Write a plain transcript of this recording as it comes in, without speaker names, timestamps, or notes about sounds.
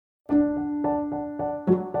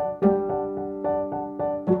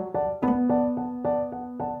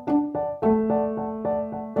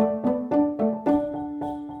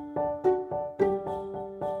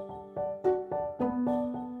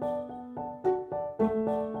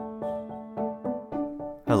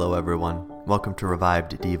Hello everyone, welcome to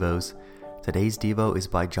Revived Devos. Today's Devo is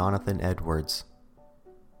by Jonathan Edwards.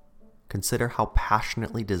 Consider how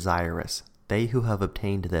passionately desirous they who have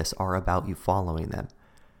obtained this are about you following them,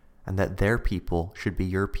 and that their people should be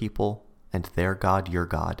your people, and their God your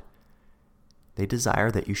God. They desire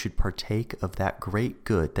that you should partake of that great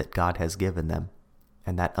good that God has given them,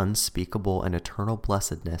 and that unspeakable and eternal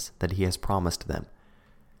blessedness that He has promised them.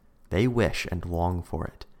 They wish and long for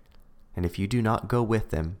it. And if you do not go with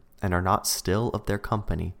them, and are not still of their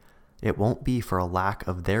company, it won't be for a lack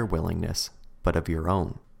of their willingness, but of your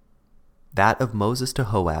own. That of Moses to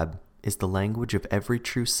Hobab is the language of every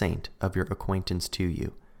true saint of your acquaintance to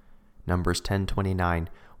you. Numbers 10:29,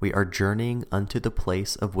 we are journeying unto the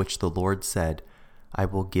place of which the Lord said, I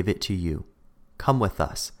will give it to you. Come with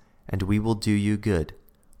us, and we will do you good,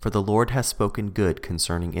 for the Lord has spoken good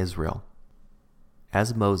concerning Israel.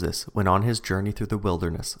 As Moses, when on his journey through the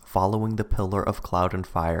wilderness, following the pillar of cloud and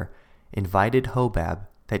fire, invited Hobab,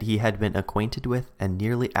 that he had been acquainted with and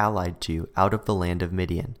nearly allied to, out of the land of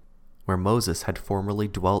Midian, where Moses had formerly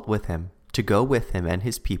dwelt with him, to go with him and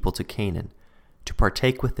his people to Canaan, to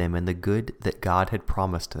partake with them in the good that God had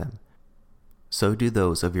promised them. So do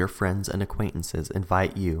those of your friends and acquaintances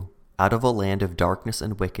invite you, out of a land of darkness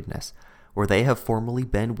and wickedness, where they have formerly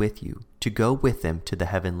been with you, to go with them to the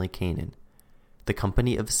heavenly Canaan. The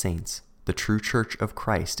company of saints, the true church of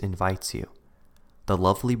Christ, invites you. The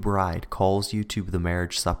lovely bride calls you to the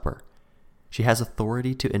marriage supper. She has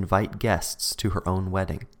authority to invite guests to her own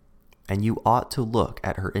wedding, and you ought to look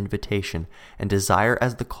at her invitation and desire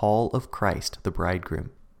as the call of Christ the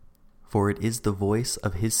bridegroom. For it is the voice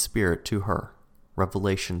of His Spirit to her.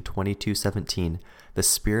 Revelation 22:17, the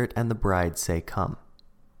Spirit and the bride say, Come.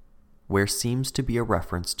 Where seems to be a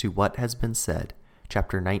reference to what has been said,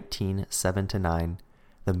 chapter 19, 7-9,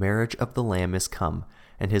 the marriage of the Lamb is come,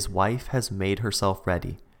 and His wife has made herself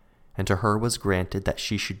ready, and to her was granted that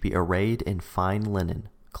she should be arrayed in fine linen,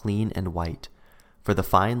 clean and white, for the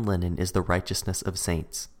fine linen is the righteousness of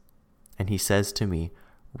saints. And He says to me,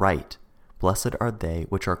 Write, blessed are they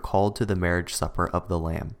which are called to the marriage supper of the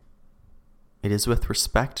Lamb. It is with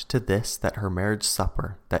respect to this that her marriage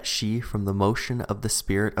supper, that she from the motion of the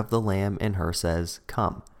Spirit of the Lamb in her says,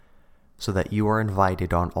 Come, so that you are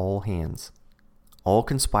invited on all hands. All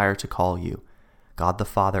conspire to call you. God the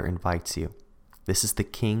Father invites you. This is the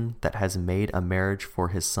King that has made a marriage for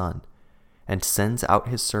His Son, and sends out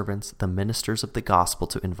His servants, the ministers of the gospel,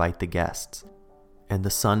 to invite the guests. And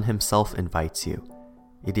the Son Himself invites you.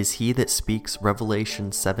 It is He that speaks,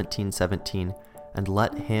 Revelation 17:17, and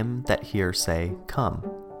let him that hear say, Come,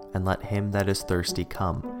 and let him that is thirsty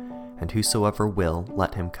come, and whosoever will,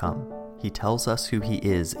 let him come. He tells us who He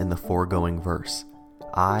is in the foregoing verse.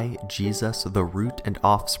 I, Jesus, the root and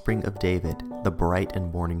offspring of David, the bright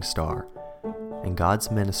and morning star. And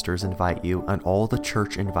God's ministers invite you, and all the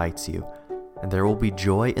church invites you, and there will be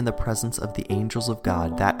joy in the presence of the angels of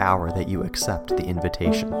God that hour that you accept the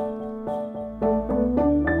invitation.